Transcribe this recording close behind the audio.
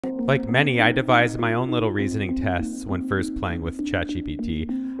Like many, I devised my own little reasoning tests when first playing with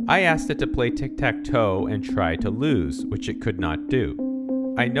ChatGPT. I asked it to play tic-tac-toe and try to lose, which it could not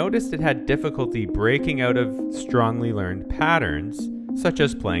do. I noticed it had difficulty breaking out of strongly learned patterns, such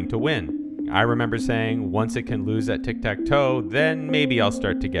as playing to win. I remember saying, once it can lose at tic-tac-toe, then maybe I'll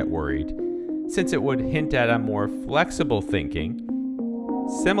start to get worried, since it would hint at a more flexible thinking.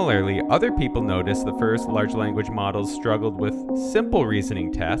 Similarly, other people noticed the first large language models struggled with simple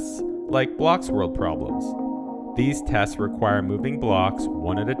reasoning tests, like blocks world problems. These tests require moving blocks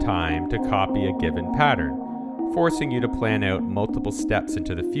one at a time to copy a given pattern, forcing you to plan out multiple steps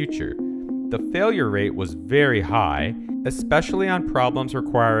into the future. The failure rate was very high, especially on problems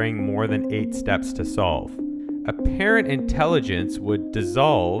requiring more than 8 steps to solve. Apparent intelligence would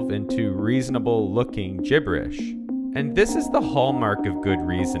dissolve into reasonable-looking gibberish. And this is the hallmark of good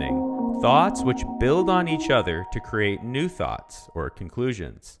reasoning: thoughts which build on each other to create new thoughts or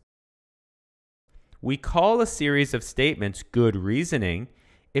conclusions. We call a series of statements good reasoning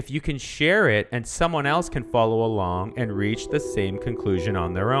if you can share it and someone else can follow along and reach the same conclusion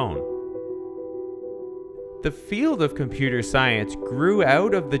on their own. The field of computer science grew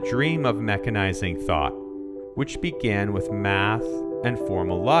out of the dream of mechanizing thought, which began with math and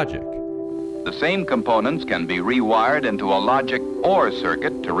formal logic. The same components can be rewired into a logic OR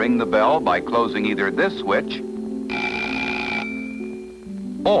circuit to ring the bell by closing either this switch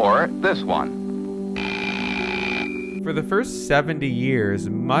or this one. For the first 70 years,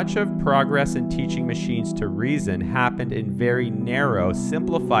 much of progress in teaching machines to reason happened in very narrow,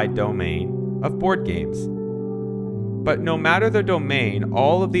 simplified domain of board games. But no matter the domain,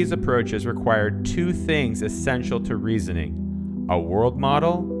 all of these approaches required two things essential to reasoning: a world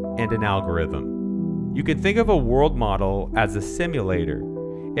model and an algorithm. You can think of a world model as a simulator.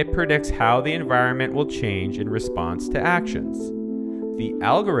 It predicts how the environment will change in response to actions. The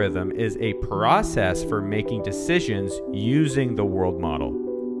algorithm is a process for making decisions using the world model.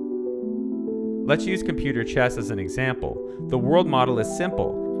 Let's use computer chess as an example. The world model is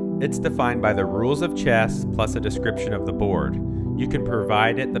simple. It's defined by the rules of chess plus a description of the board. You can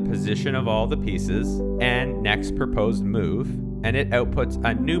provide it the position of all the pieces and next proposed move, and it outputs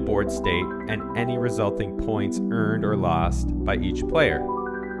a new board state and any resulting points earned or lost by each player.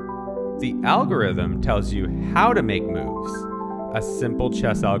 The algorithm tells you how to make moves. A simple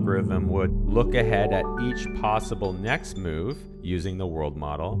chess algorithm would look ahead at each possible next move using the world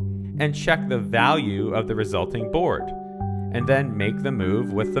model and check the value of the resulting board, and then make the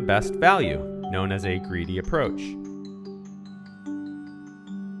move with the best value, known as a greedy approach.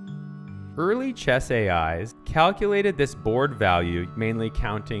 Early chess AIs calculated this board value mainly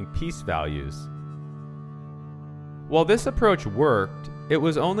counting piece values. While this approach worked, it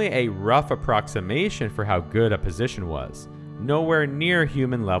was only a rough approximation for how good a position was, nowhere near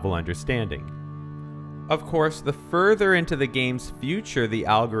human-level understanding. Of course, the further into the game's future the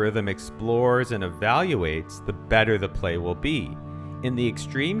algorithm explores and evaluates, the better the play will be. In the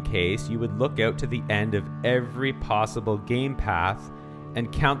extreme case, you would look out to the end of every possible game path and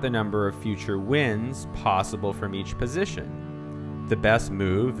count the number of future wins possible from each position. The best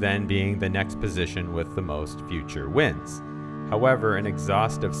move then being the next position with the most future wins. However, an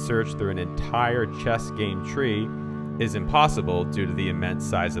exhaustive search through an entire chess game tree is impossible due to the immense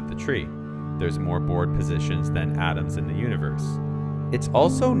size of the tree. There's more board positions than atoms in the universe. It's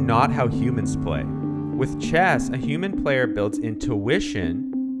also not how humans play. With chess, a human player builds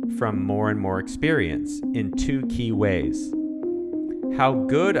intuition from more and more experience in two key ways: how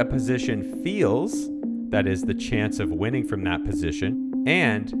good a position feels, that is, the chance of winning from that position,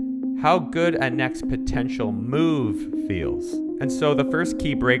 and how good a next potential move feels. And so the first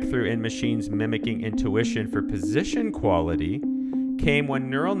key breakthrough in machines mimicking intuition for position quality came when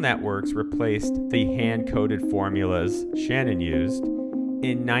neural networks replaced the hand-coded formulas Shannon used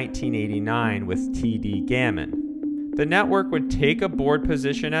in 1989 with TD-Gammon. The network would take a board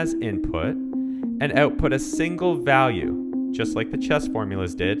position as input and output a single value, just like the chess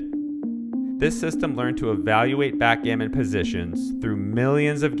formulas did. This system learned to evaluate backgammon positions through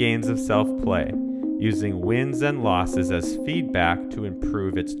millions of games of self-play, using wins and losses as feedback to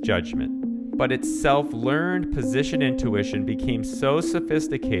improve its judgment. But its self-learned position intuition became so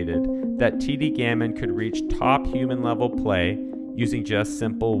sophisticated that TD-Gammon could reach top human-level play using just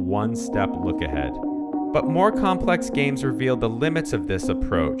simple one-step look-ahead. But more complex games revealed the limits of this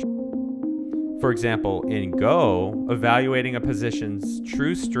approach. For example, in Go, evaluating a position's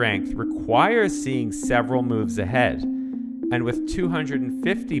true strength requires seeing several moves ahead, and with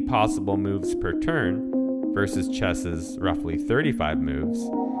 250 possible moves per turn, versus chess's roughly 35 moves,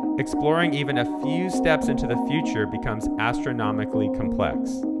 exploring even a few steps into the future becomes astronomically complex.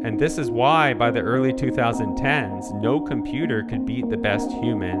 And this is why by the early 2010s, no computer could beat the best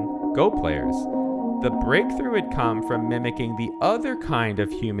human Go players. The breakthrough had come from mimicking the other kind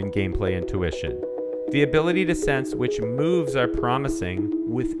of human gameplay intuition, the ability to sense which moves are promising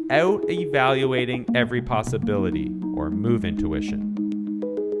without evaluating every possibility, or move intuition.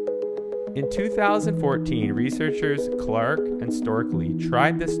 In 2014, researchers Clark and Storkley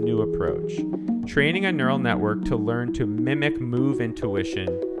tried this new approach, training a neural network to learn to mimic move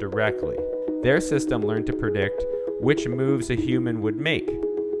intuition directly. Their system learned to predict which moves a human would make.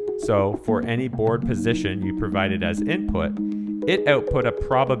 So, for any board position you provided as input, it output a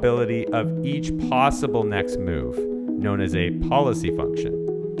probability of each possible next move, known as a policy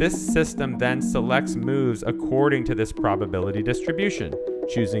function. This system then selects moves according to this probability distribution,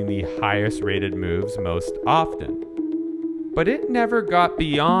 choosing the highest rated moves most often. But it never got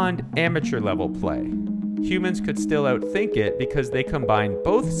beyond amateur level play. Humans could still outthink it because they combined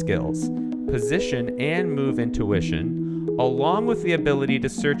both skills, position and move intuition, along with the ability to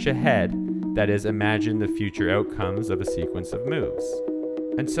search ahead, that is, imagine the future outcomes of a sequence of moves.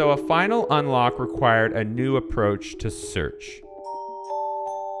 And so a final unlock required a new approach to search.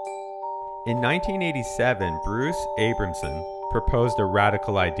 In 1987, Bruce Abramson proposed a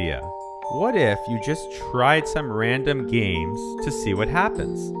radical idea. What if you just tried some random games to see what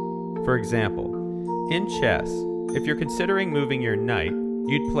happens? For example, in chess, if you're considering moving your knight,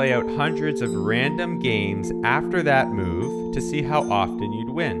 you'd play out hundreds of random games after that move to see how often you'd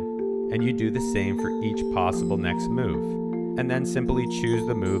win. And you do the same for each possible next move, and then simply choose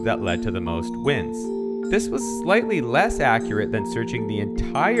the move that led to the most wins. This was slightly less accurate than searching the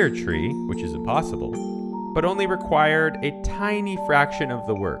entire tree, which is impossible, but only required a tiny fraction of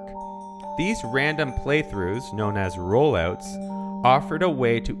the work. These random playthroughs, known as rollouts, offered a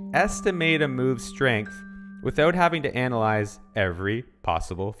way to estimate a move's strength without having to analyze every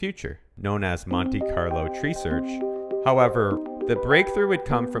possible future, known as Monte Carlo tree search. However, the breakthrough would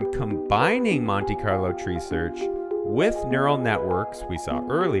come from combining Monte Carlo tree search with neural networks we saw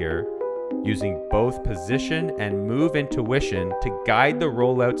earlier, using both position and move intuition to guide the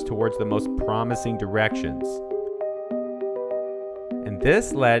rollouts towards the most promising directions. And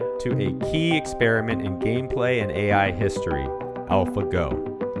this led to a key experiment in gameplay and AI history,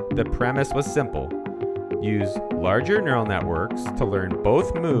 AlphaGo. The premise was simple. Use larger neural networks to learn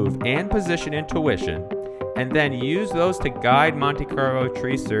both move and position intuition, and then use those to guide Monte Carlo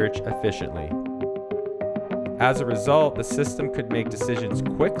tree search efficiently. As a result, the system could make decisions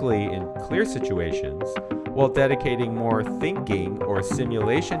quickly in clear situations, while dedicating more thinking or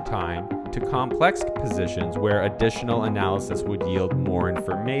simulation time to complex positions where additional analysis would yield more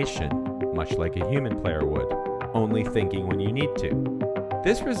information, much like a human player would, only thinking when you need to.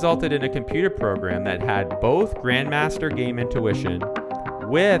 This resulted in a computer program that had both Grandmaster game intuition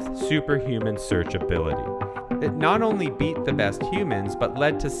with superhuman search ability. It not only beat the best humans, but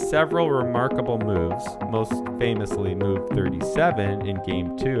led to several remarkable moves, most famously move 37 in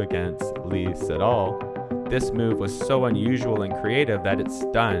Game 2 against Lee Sedol. This move was so unusual and creative that it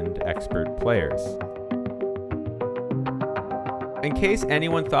stunned expert players. In case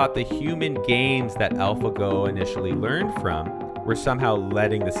anyone thought the human games that AlphaGo initially learned from were somehow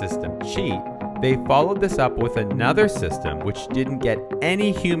letting the system cheat, they followed this up with another system which didn't get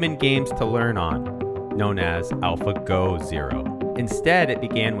any human games to learn on, known as AlphaGo 0. Instead, it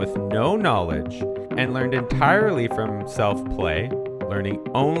began with no knowledge and learned entirely from self-play, learning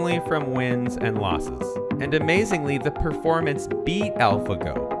only from wins and losses. And amazingly, the performance beat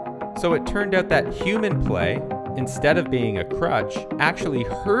AlphaGo. So it turned out that human play, instead of being a crutch, actually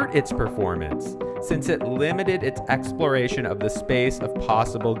hurt its performance, since it limited its exploration of the space of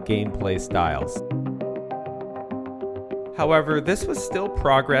possible gameplay styles. However, this was still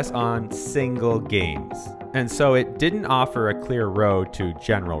progress on single games, and so it didn't offer a clear road to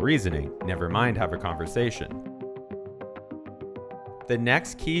general reasoning, never mind have a conversation. The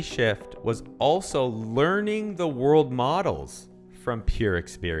next key shift was also learning the world models from pure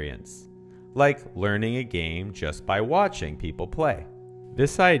experience, like learning a game just by watching people play.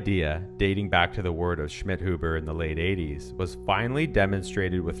 This idea, dating back to the work of Schmidhuber in the late 80s, was finally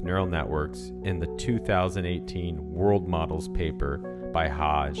demonstrated with neural networks in the 2018 World Models paper by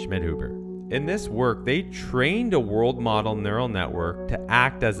Ha and Schmidhuber. In this work, they trained a world model neural network to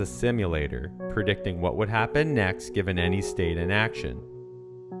act as a simulator, predicting what would happen next given any state in action.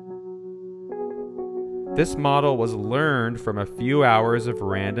 This model was learned from a few hours of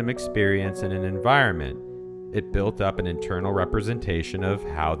random experience in an environment. It built up an internal representation of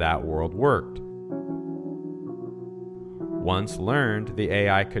how that world worked. Once learned, the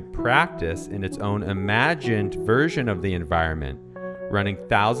AI could practice in its own imagined version of the environment, running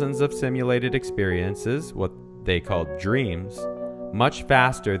thousands of simulated experiences, what they called dreams, much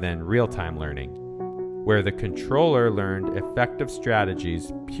faster than real-time learning, where the controller learned effective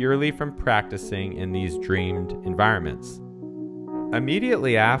strategies purely from practicing in these dreamed environments.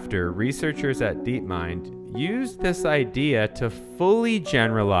 Immediately after, researchers at DeepMind used this idea to fully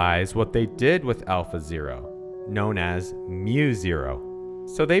generalize what they did with AlphaZero, known as MuZero.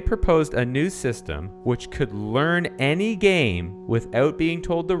 So they proposed a new system which could learn any game without being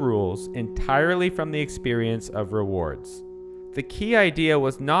told the rules entirely from the experience of rewards. The key idea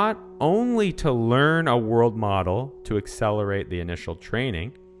was not only to learn a world model to accelerate the initial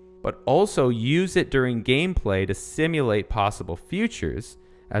training, but also use it during gameplay to simulate possible futures,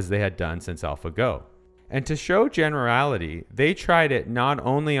 as they had done since AlphaGo. And to show generality, they tried it not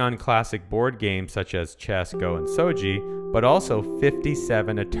only on classic board games such as chess, Go, and Soji, but also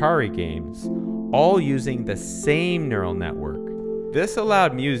 57 Atari games, all using the same neural network. This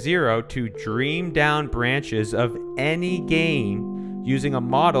allowed MuZero to dream down branches of any game using a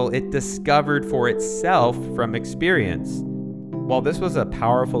model it discovered for itself from experience. While this was a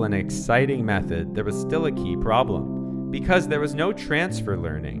powerful and exciting method, there was still a key problem. Because there was no transfer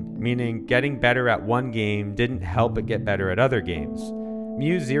learning, meaning getting better at one game didn't help it get better at other games.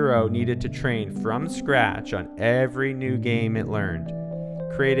 MuZero needed to train from scratch on every new game it learned,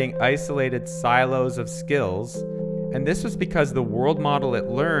 creating isolated silos of skills, and this was because the world model it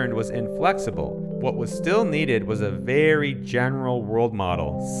learned was inflexible. What was still needed was a very general world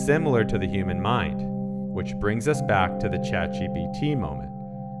model, similar to the human mind, which brings us back to the ChatGPT moment.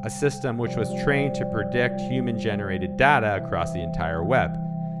 A system which was trained to predict human-generated data across the entire web,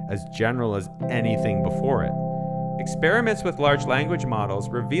 as general as anything before it. Experiments with large language models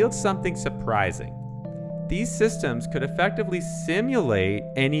revealed something surprising. These systems could effectively simulate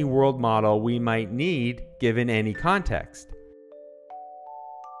any world model we might need given any context.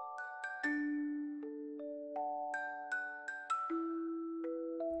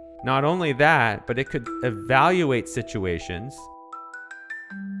 Not only that, but it could evaluate situations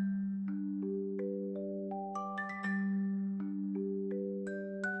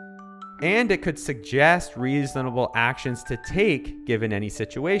and it could suggest reasonable actions to take given any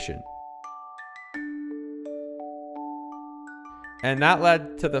situation. And that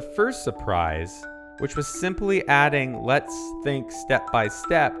led to the first surprise, which was simply adding "let's think step by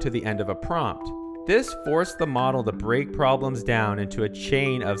step" to the end of a prompt. This forced the model to break problems down into a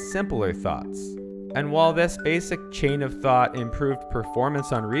chain of simpler thoughts. And while this basic chain of thought improved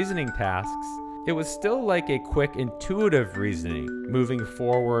performance on reasoning tasks, it was still like a quick intuitive reasoning, moving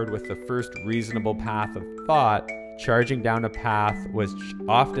forward with the first reasonable path of thought, charging down a path which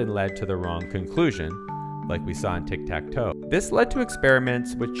often led to the wrong conclusion, like we saw in tic-tac-toe. This led to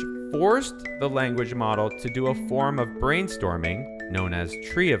experiments which forced the language model to do a form of brainstorming known as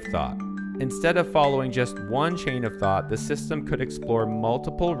tree of thought. Instead of following just one chain of thought, the system could explore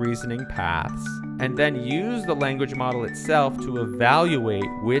multiple reasoning paths and then use the language model itself to evaluate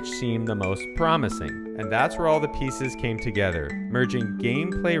which seemed the most promising. And that's where all the pieces came together, merging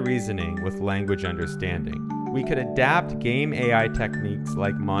gameplay reasoning with language understanding. We could adapt game AI techniques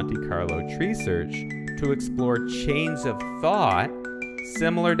like Monte Carlo tree search to explore chains of thought,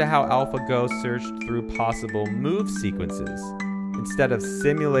 similar to how AlphaGo searched through possible move sequences. Instead of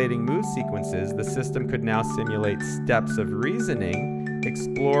simulating move sequences, the system could now simulate steps of reasoning,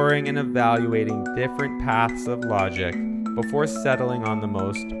 exploring and evaluating different paths of logic before settling on the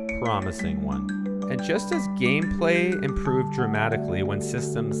most promising one. And just as gameplay improved dramatically when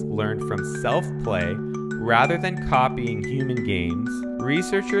systems learned from self-play rather than copying human games,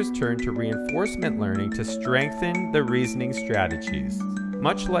 researchers turned to reinforcement learning to strengthen the reasoning strategies,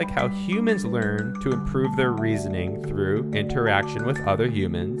 much like how humans learn to improve their reasoning through interaction with other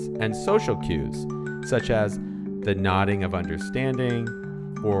humans and social cues, such as the nodding of understanding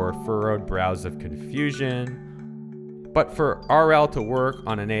or furrowed brows of confusion. But for RL to work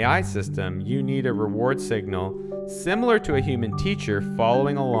on an AI system, you need a reward signal similar to a human teacher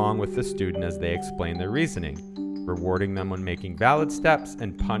following along with the student as they explain their reasoning, rewarding them when making valid steps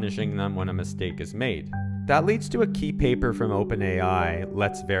and punishing them when a mistake is made. That leads to a key paper from OpenAI,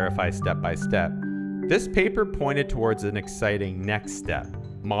 Let's Verify Step by Step. This paper pointed towards an exciting next step.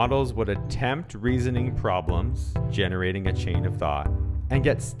 Models would attempt reasoning problems, generating a chain of thought, and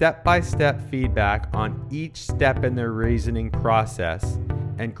get step-by-step feedback on each step in their reasoning process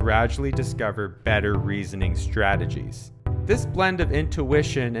and gradually discover better reasoning strategies. This blend of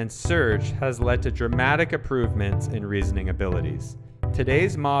intuition and search has led to dramatic improvements in reasoning abilities.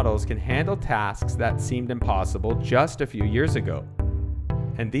 Today's models can handle tasks that seemed impossible just a few years ago.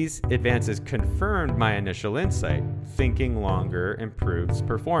 And these advances confirmed my initial insight: thinking longer improves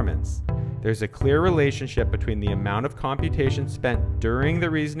performance. There's a clear relationship between the amount of computation spent during the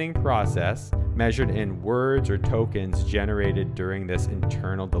reasoning process, measured in words or tokens generated during this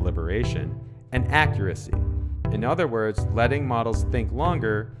internal deliberation, and accuracy. In other words, letting models think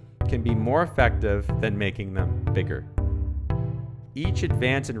longer can be more effective than making them bigger. Each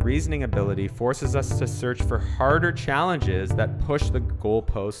advance in reasoning ability forces us to search for harder challenges that push the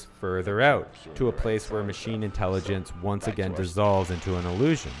goalposts further out, to a place where machine intelligence once again dissolves into an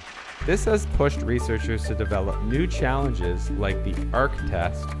illusion. This has pushed researchers to develop new challenges like the AGI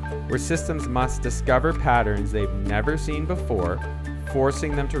Test, where systems must discover patterns they've never seen before,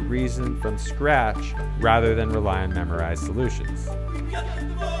 forcing them to reason from scratch rather than rely on memorized solutions.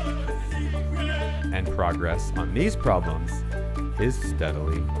 And progress on these problems is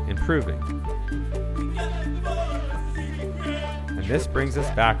steadily improving. And this brings us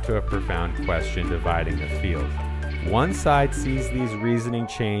back to a profound question dividing the field. One side sees these reasoning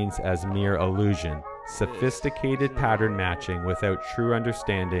chains as mere illusion, sophisticated pattern matching without true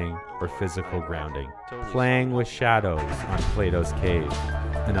understanding or physical grounding, playing with shadows on Plato's cave,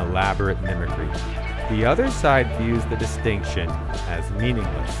 an elaborate mimicry. The other side views the distinction as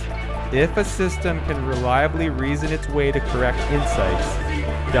meaningless. If a system can reliably reason its way to correct insights,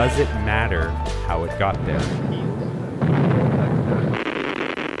 does it matter how it got there?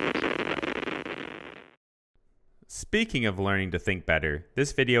 Speaking of learning to think better,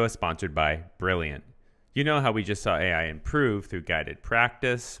 this video is sponsored by Brilliant. You know how we just saw AI improve through guided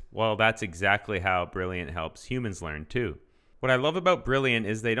practice? Well, that's exactly how Brilliant helps humans learn too. What I love about Brilliant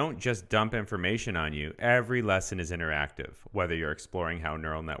is they don't just dump information on you. Every lesson is interactive. Whether you're exploring how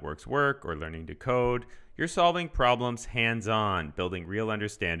neural networks work or learning to code, you're solving problems hands-on, building real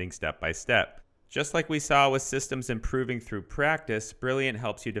understanding step by step. Just like we saw with systems improving through practice, Brilliant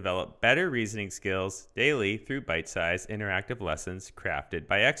helps you develop better reasoning skills daily through bite-sized interactive lessons crafted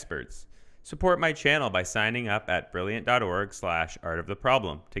by experts. Support my channel by signing up at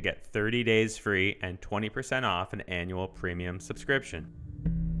brilliant.org/artoftheproblem to get 30 days free and 20% off an annual premium subscription.